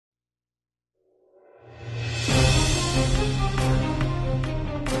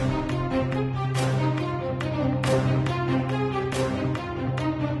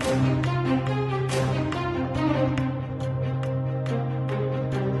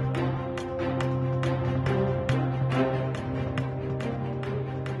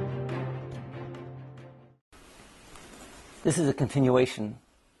This is a continuation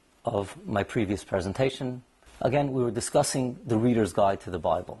of my previous presentation. Again, we were discussing the Reader's Guide to the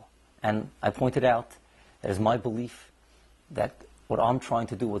Bible. And I pointed out that it's my belief that what I'm trying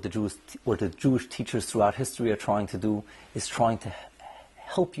to do, what the Jewish teachers throughout history are trying to do, is trying to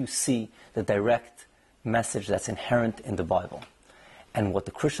help you see the direct message that's inherent in the Bible. And what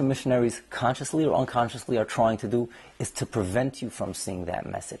the Christian missionaries, consciously or unconsciously, are trying to do is to prevent you from seeing that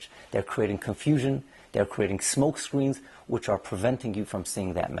message. They're creating confusion, they're creating smoke screens, which are preventing you from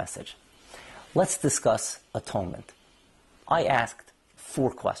seeing that message. Let's discuss atonement. I asked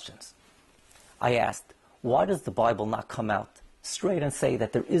 4 questions. I asked, why does the Bible not come out straight and say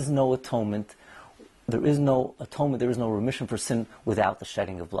that there is no atonement, there is no remission for sin without the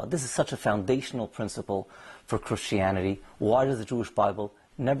shedding of blood? This is such a foundational principle for Christianity. Why does the Jewish Bible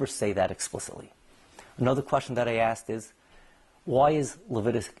never say that explicitly? Another question that I asked is, why is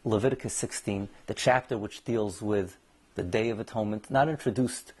Leviticus 16, the chapter which deals with the Day of Atonement, not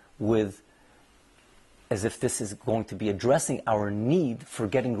introduced with as if this is going to be addressing our need for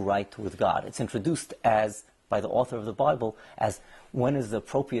getting right with God? It's introduced as, by the author of the Bible, as when is the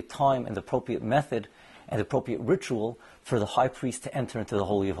appropriate time and the appropriate method and the appropriate ritual for the high priest to enter into the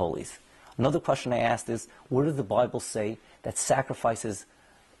Holy of Holies. Another question I asked is, where does the Bible say that sacrifices,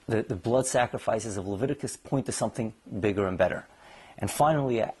 the blood sacrifices of Leviticus point to something bigger and better? And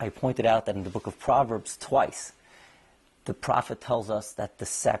finally, I pointed out that in the book of Proverbs, twice, the prophet tells us that the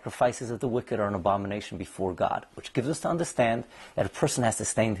sacrifices of the wicked are an abomination before God, which gives us to understand that a person has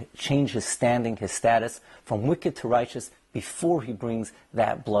to change his standing, his status, from wicked to righteous before he brings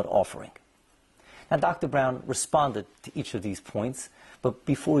that blood offering. Now, Dr. Brown responded to each of these points, but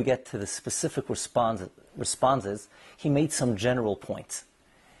before we get to the specific responses, he made some general points.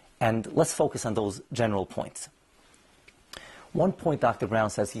 And let's focus on those general points. One point Dr. Brown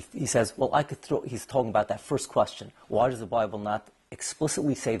says, he says, well, he's talking about that first question. Why does the Bible not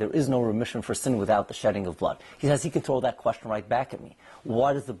explicitly say there is no remission for sin without the shedding of blood? He says he can throw that question right back at me.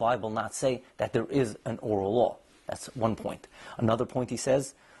 Why does the Bible not say that there is an oral law? That's one point. Another point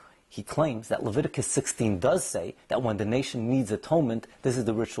he claims that Leviticus 16 does say that when the nation needs atonement, this is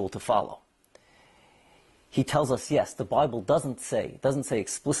the ritual to follow. He tells us, yes, the Bible doesn't say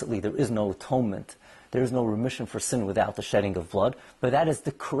explicitly there is no atonement, there is no remission for sin without the shedding of blood, but that is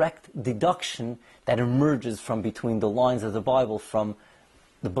the correct deduction that emerges from between the lines of the Bible, from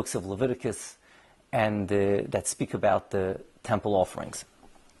the books of Leviticus and that speak about the temple offerings.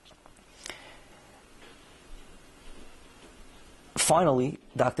 Finally,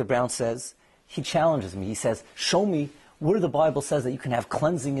 Dr. Brown says, he challenges me. He says, show me where the Bible says that you can have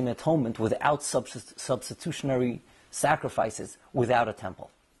cleansing and atonement without substitutionary sacrifices, without a temple.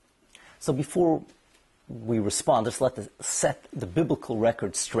 So before we respond, let's set the biblical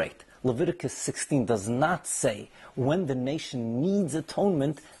record straight. Leviticus 16 does not say when the nation needs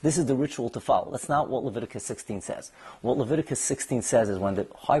atonement, this is the ritual to follow. That's not what Leviticus 16 says. What Leviticus 16 says is when the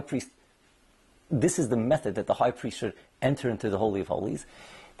high priest, this is the method that the high priest should enter into the Holy of Holies.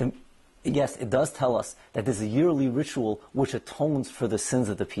 Yes, it does tell us that there's a yearly ritual which atones for the sins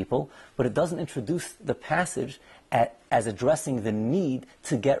of the people, but it doesn't introduce the passage as addressing the need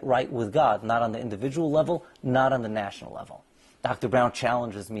to get right with God, not on the individual level, not on the national level. Dr. Brown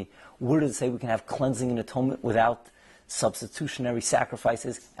challenges me, where does it say we can have cleansing and atonement without substitutionary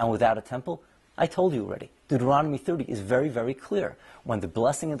sacrifices and without a temple? I told you already. Deuteronomy 30 is very, very clear. When the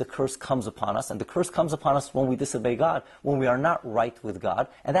blessing and the curse comes upon us, and the curse comes upon us when we disobey God, when we are not right with God,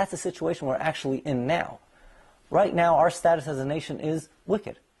 and that's the situation we're actually in now. Right now, our status as a nation is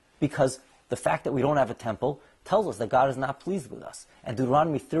wicked, because the fact that we don't have a temple tells us that God is not pleased with us. And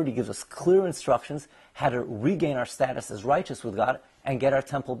Deuteronomy 30 gives us clear instructions how to regain our status as righteous with God and get our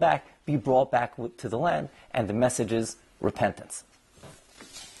temple back, be brought back to the land, and the message is repentance.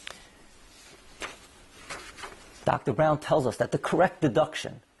 Dr. Brown tells us that the correct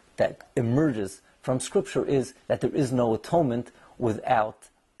deduction that emerges from Scripture is that there is no atonement without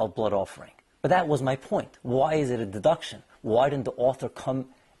a blood offering. But that was my point. Why is it a deduction? Why didn't the author come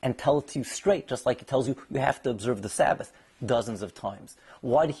and tell it to you straight, just like he tells you you have to observe the Sabbath dozens of times?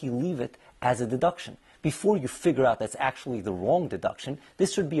 Why did he leave it as a deduction? Before you figure out that's actually the wrong deduction,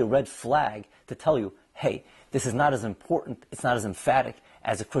 this should be a red flag to tell you, hey, this is not as important, it's not as emphatic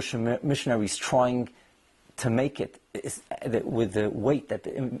as the Christian missionaries trying to make it with the weight that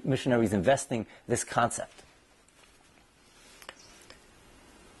the missionaries investing this concept.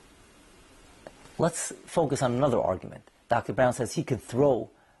 Let's focus on another argument. Dr. Brown says he can throw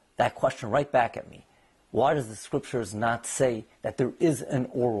that question right back at me. Why does the Scriptures not say that there is an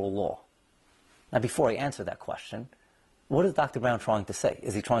oral law? Now, before I answer that question, what is Dr. Brown trying to say?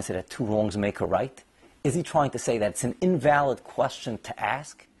 Is he trying to say that two wrongs make a right? Is he trying to say that it's an invalid question to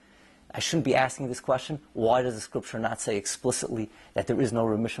ask? I shouldn't be asking this question. Why does the scripture not say explicitly that there is no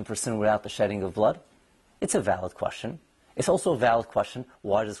remission for sin without the shedding of blood? It's a valid question. It's also a valid question,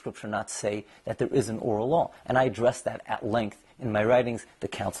 why does the scripture not say that there is an oral law? And I address that at length in my writings, The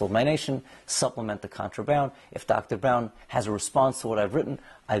Council of My Nation, Supplement to Contra Brown. If Dr. Brown has a response to what I've written,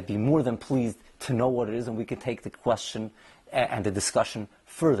 I'd be more than pleased to know what it is, and we can take the question and the discussion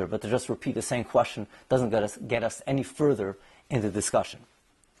further. But to just repeat the same question doesn't get us any further in the discussion.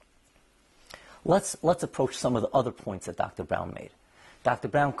 Let's approach some of the other points that Dr. Brown made. Dr.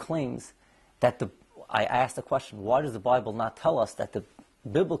 Brown claims that I asked the question, why does the Bible not tell us that the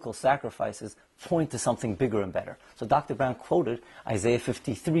biblical sacrifices point to something bigger and better? So Dr. Brown quoted Isaiah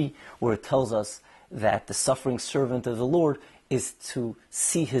 53, where it tells us that the suffering servant of the Lord is to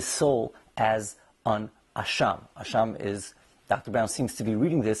see his soul as an asham. Asham is, Dr. Brown seems to be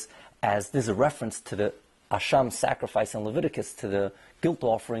reading this as there's a reference to the asham sacrifice in Leviticus, to the guilt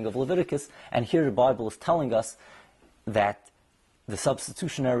offering of Leviticus, and here the Bible is telling us that the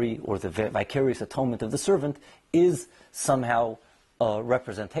substitutionary or the vicarious atonement of the servant is somehow a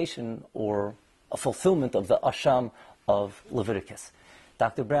representation or a fulfillment of the asham of Leviticus.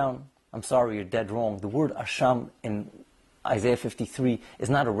 Dr. Brown, I'm sorry, you're dead wrong. The word asham in Isaiah 53 is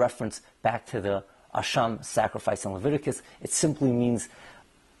not a reference back to the asham sacrifice in Leviticus. It simply means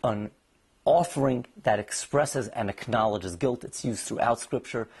an offering that expresses and acknowledges guilt. It's used throughout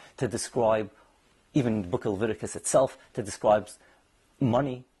Scripture to describe, even in the book of Leviticus itself, to describe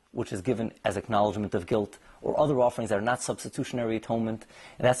money, which is given as acknowledgement of guilt, or other offerings that are not substitutionary atonement.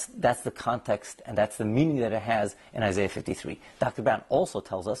 And that's the context, and that's the meaning that it has in Isaiah 53. Dr. Brown also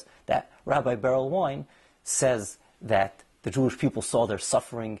tells us that Rabbi Beryl Wine says that the Jewish people saw their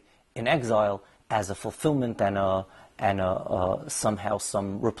suffering in exile as a fulfillment and somehow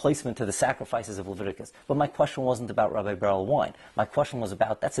some replacement to the sacrifices of Leviticus. But my question wasn't about Rabbi Beryl Wine. My question was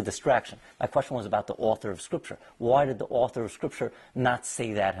about, that's a distraction. My question was about the author of Scripture. Why did the author of Scripture not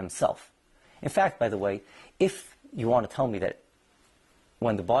say that himself? In fact, by the way, if you want to tell me that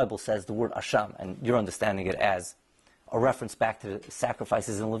when the Bible says the word asham, and you're understanding it as a reference back to the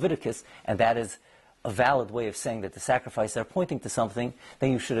sacrifices in Leviticus, and that is a valid way of saying that the sacrifices are pointing to something,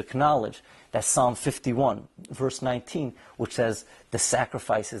 then you should acknowledge that Psalm 51, verse 19, which says, the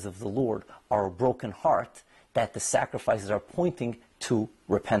sacrifices of the Lord are a broken heart, that the sacrifices are pointing to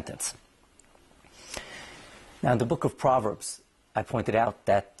repentance. Now, in the book of Proverbs, I pointed out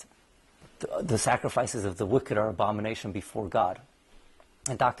that the sacrifices of the wicked are abomination before God.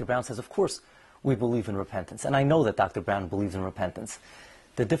 And Dr. Brown says, of course, we believe in repentance. And I know that Dr. Brown believes in repentance.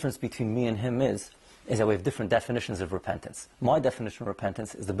 The difference between me and him is that we have different definitions of repentance. My definition of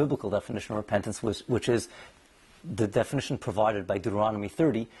repentance is the biblical definition of repentance, which is the definition provided by Deuteronomy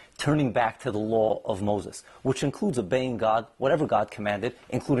 30, turning back to the law of Moses, which includes obeying God, whatever God commanded,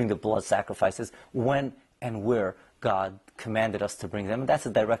 including the blood sacrifices, when and where God commanded us to bring them. And that's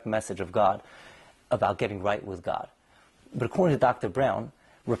a direct message of God about getting right with God. But according to Dr. Brown,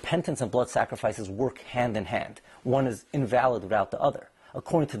 repentance and blood sacrifices work hand in hand. One is invalid without the other.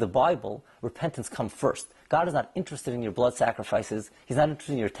 According to the Bible, repentance comes first. God is not interested in your blood sacrifices. He's not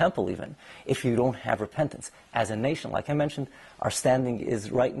interested in your temple even, if you don't have repentance. As a nation, like I mentioned, our standing is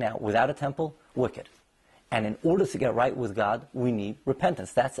right now, without a temple, wicked. And in order to get right with God, we need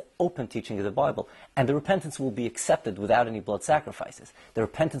repentance. That's open teaching of the Bible. And the repentance will be accepted without any blood sacrifices. The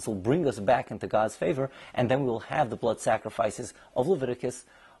repentance will bring us back into God's favor, and then we will have the blood sacrifices of Leviticus,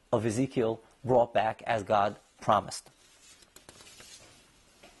 of Ezekiel, brought back as God promised.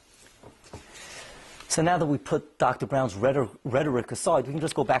 So now that we put Dr. Brown's rhetoric aside, we can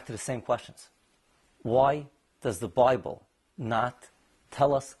just go back to the same questions. Why does the Bible not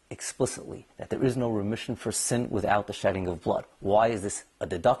tell us explicitly that there is no remission for sin without the shedding of blood? Why is this a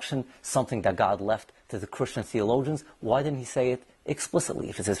deduction, something that God left to the Christian theologians? Why didn't he say it explicitly?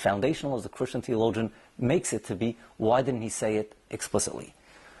 If it's as foundational as the Christian theologian makes it to be, why didn't he say it explicitly?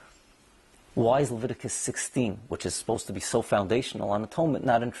 Why is Leviticus 16, which is supposed to be so foundational on atonement,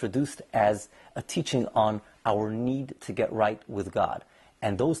 not introduced as a teaching on our need to get right with God?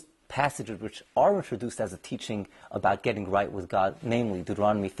 And those passages which are introduced as a teaching about getting right with God, namely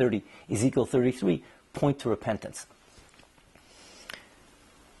Deuteronomy 30, Ezekiel 33, point to repentance.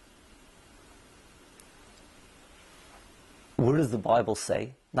 Where does the Bible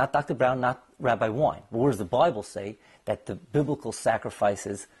say, not Dr. Brown, not Rabbi Wine, but where does the Bible say that the biblical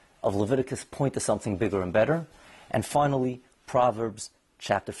sacrifices of Leviticus point to something bigger and better? And finally, Proverbs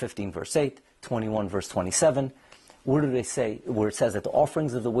chapter 15, verse 8, 21, verse 27. Where do they say, where it says that the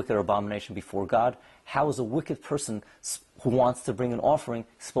offerings of the wicked are abomination before God? How is a wicked person who wants to bring an offering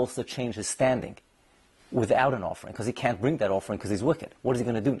supposed to change his standing? without an offering, because he can't bring that offering because he's wicked. What is he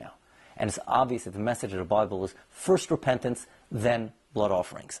going to do now? And it's obvious that the message of the Bible is first repentance, then blood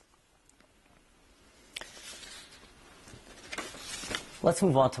offerings. Let's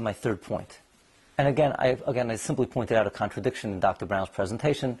move on to my third point. And again, I simply pointed out a contradiction in Dr. Brown's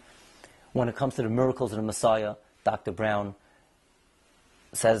presentation. When it comes to the miracles of the Messiah, Dr. Brown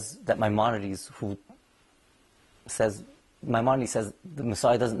says that Maimonides says the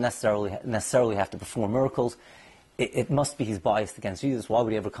Messiah doesn't necessarily have to perform miracles. It must be he's biased against Jesus. Why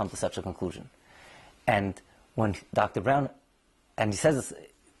would he ever come to such a conclusion? And when Dr. Brown, and he says this,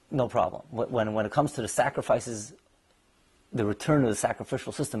 no problem. When it comes to the sacrifices, the return of the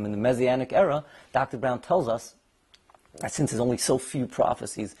sacrificial system in the Messianic era, Dr. Brown tells us that since there's only so few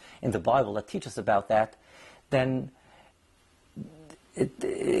prophecies in the Bible that teach us about that, then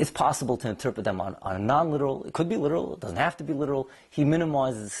it's possible to interpret them on a non-literal. It could be literal. It doesn't have to be literal. He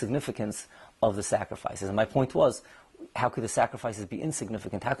minimizes the significance of the sacrifices. And my point was, how could the sacrifices be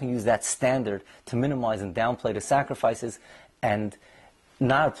insignificant? How can you use that standard to minimize and downplay the sacrifices and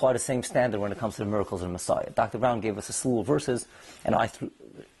not apply the same standard when it comes to the miracles of the Messiah? Dr. Brown gave us a slew of verses, and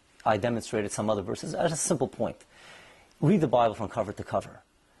I demonstrated some other verses as a simple point. Read the Bible from cover to cover.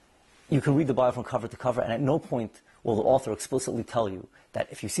 You can read the Bible from cover to cover, and at no point will the author explicitly tell you that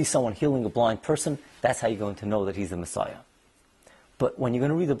if you see someone healing a blind person, that's how you're going to know that he's the Messiah. But when you're going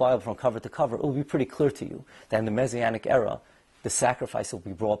to read the Bible from cover to cover, it will be pretty clear to you that in the Messianic era, the sacrifice will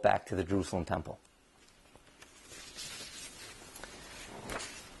be brought back to the Jerusalem temple.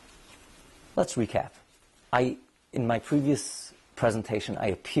 Let's recap. In my previous presentation, I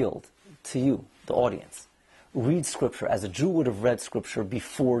appealed to you, the audience. Read Scripture as a Jew would have read Scripture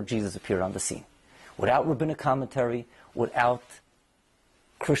before Jesus appeared on the scene. Without rabbinic commentary, without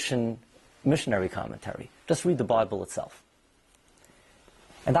Christian missionary commentary. Just read the Bible itself.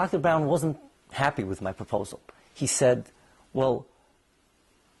 And Dr. Brown wasn't happy with my proposal. He said, well,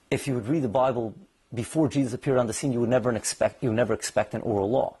 if you would read the Bible before Jesus appeared on the scene, you would never expect an oral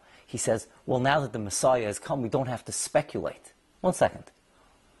law. He says, well, now that the Messiah has come, we don't have to speculate. 1 second.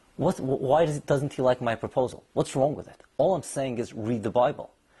 Why doesn't he like my proposal? What's wrong with it? All I'm saying is read the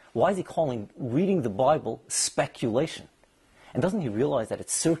Bible. Why is he calling reading the Bible speculation? And doesn't he realize that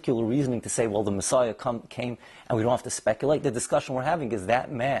it's circular reasoning to say, well, the Messiah came and we don't have to speculate? The discussion we're having is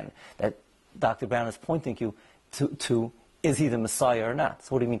that man that Dr. Brown is pointing you to, is he the Messiah or not?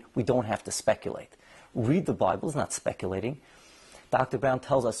 So what do you mean we don't have to speculate? Read the Bible is not speculating. Dr. Brown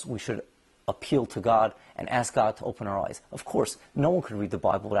tells us we should appeal to God and ask God to open our eyes. Of course, no one could read the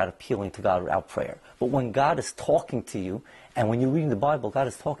Bible without appealing to God, without prayer. But when God is talking to you, and when you're reading the Bible, God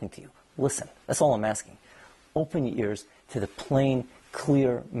is talking to you. Listen. That's all I'm asking. Open your ears to the plain,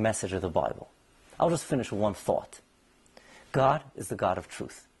 clear message of the Bible. I'll just finish with one thought. God is the God of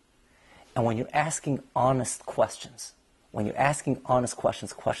truth. And when you're asking honest questions,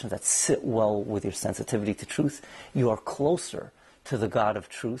 questions that sit well with your sensitivity to truth, you are closer to the God of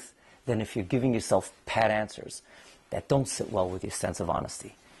truth than if you're giving yourself pat answers that don't sit well with your sense of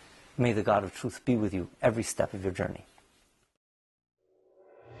honesty. May the God of truth be with you every step of your journey.